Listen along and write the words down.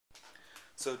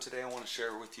So today I want to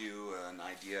share with you an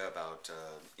idea about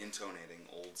intonating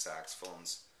old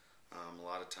saxophones. A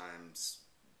lot of times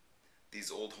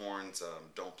these old horns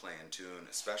don't play in tune,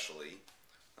 especially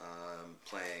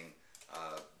playing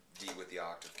D with the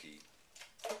octave key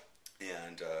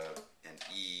and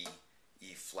E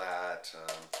flat.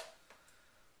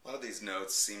 A lot of these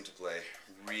notes seem to play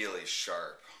really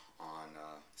sharp on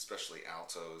especially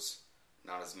altos,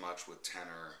 not as much with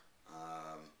tenor.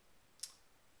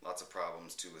 Lots of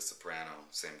problems too with soprano,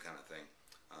 same kind of thing,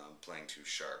 playing too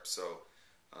sharp. So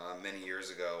many years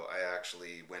ago I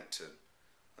actually went to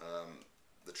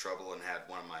the trouble and had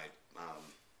one of my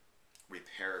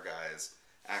repair guys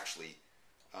actually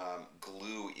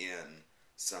glue in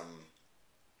some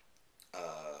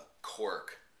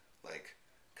cork, like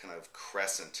kind of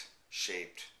crescent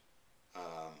shaped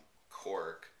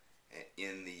cork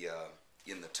in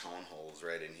the tone holes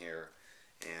right in here.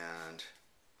 And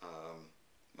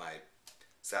my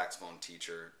saxophone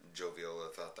teacher, Joe Viola,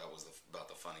 thought that was about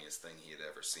the funniest thing he had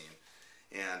ever seen.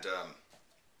 And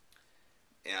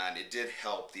it did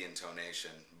help the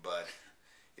intonation, but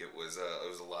it was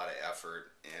a lot of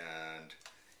effort, and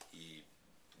he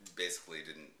basically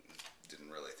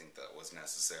didn't really think that was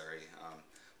necessary.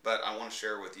 But I want to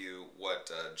share with you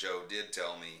what Joe did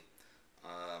tell me.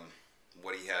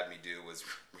 What he had me do was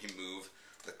remove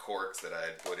the corks that I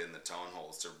had put in the tone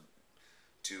holes to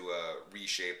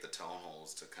reshape the tone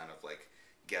holes to kind of like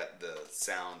get the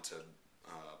sound to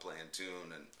play in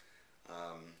tune, and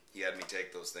he had me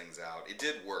take those things out. It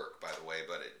did work, by the way,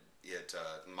 but it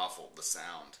muffled the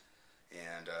sound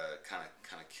and kind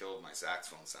of killed my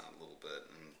saxophone sound a little bit.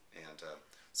 And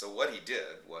so what he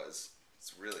did was,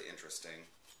 it's really interesting.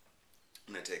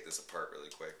 I'm going to take this apart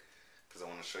really quick because I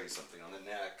want to show you something on the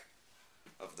neck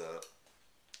of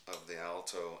the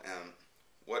alto. And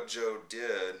what Joe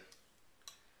did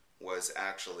was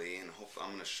actually, and I'm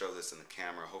going to show this in the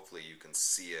camera, hopefully you can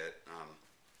see it.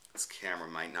 This camera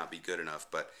might not be good enough,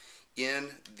 but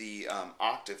in the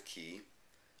octave key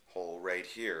hole right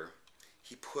here,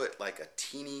 he put like a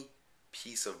teeny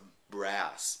piece of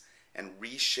brass and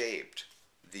reshaped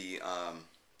the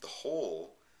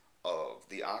hole of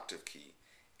the octave key,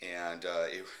 and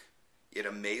it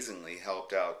amazingly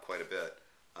helped out quite a bit.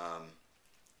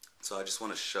 So I just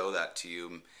want to show that to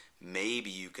you. Maybe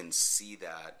you can see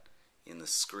that in the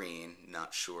screen,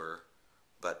 not sure,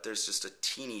 but there's just a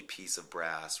teeny piece of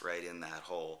brass right in that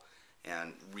hole,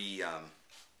 and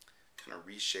kind of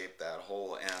reshape that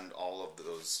hole, and all of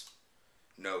those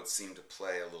notes seem to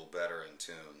play a little better in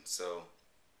tune. So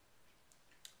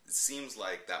it seems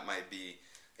like that might be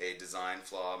a design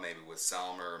flaw, maybe with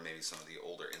Selmer, or maybe some of the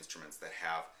older instruments that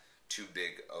have too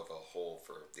big of a hole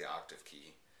for the octave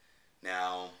key.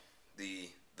 Now,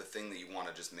 the thing that you want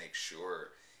to just make sure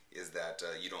is that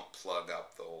you don't plug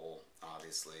up the hole,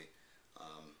 obviously,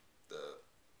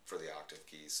 for the octave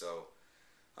key. So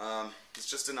it's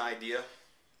just an idea.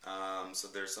 So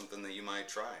there's something that you might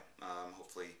try.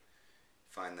 Hopefully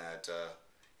find that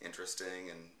interesting,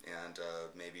 and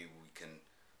maybe we can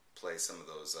play some of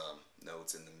those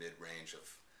notes in the mid-range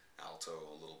of alto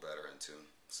a little better in tune.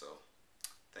 So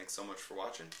thanks so much for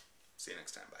watching. See you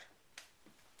next time. Bye.